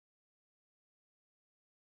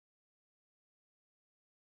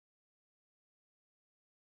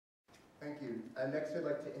Thank you. Next, I'd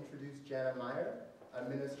like to introduce Jana Meyer, a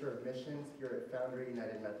Minister of Missions here at Foundry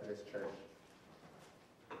United Methodist Church.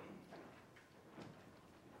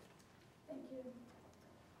 Thank you.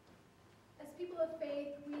 As people of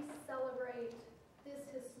faith, we celebrate this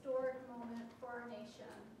historic moment for our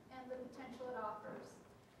nation and the potential it offers.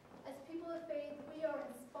 As people of faith, we are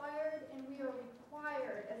inspired and we are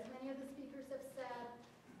required, as many of the speakers have said,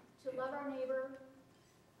 to love our neighbor,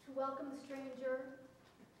 to welcome the stranger,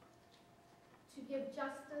 to give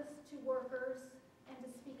justice to workers, and to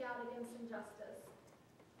speak out against injustice.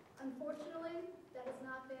 Unfortunately, that has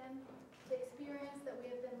not been the experience that we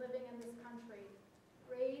have been living in this country.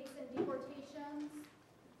 Raids and deportations,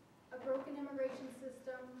 a broken immigration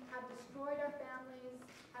system have destroyed our families,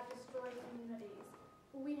 have destroyed communities.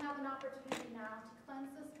 But we have an opportunity now to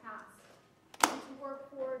cleanse this past and to work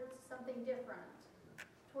towards something different,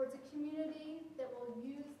 towards a community that will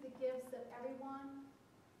use the gifts of everyone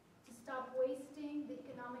to stop wasting the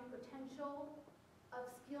economic potential of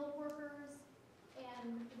skilled workers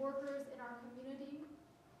and workers in our community,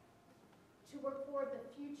 to work toward the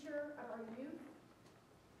future of our youth.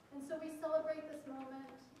 And so we celebrate this moment,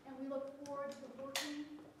 and we look forward to working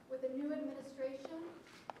with a new administration,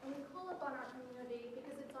 and we call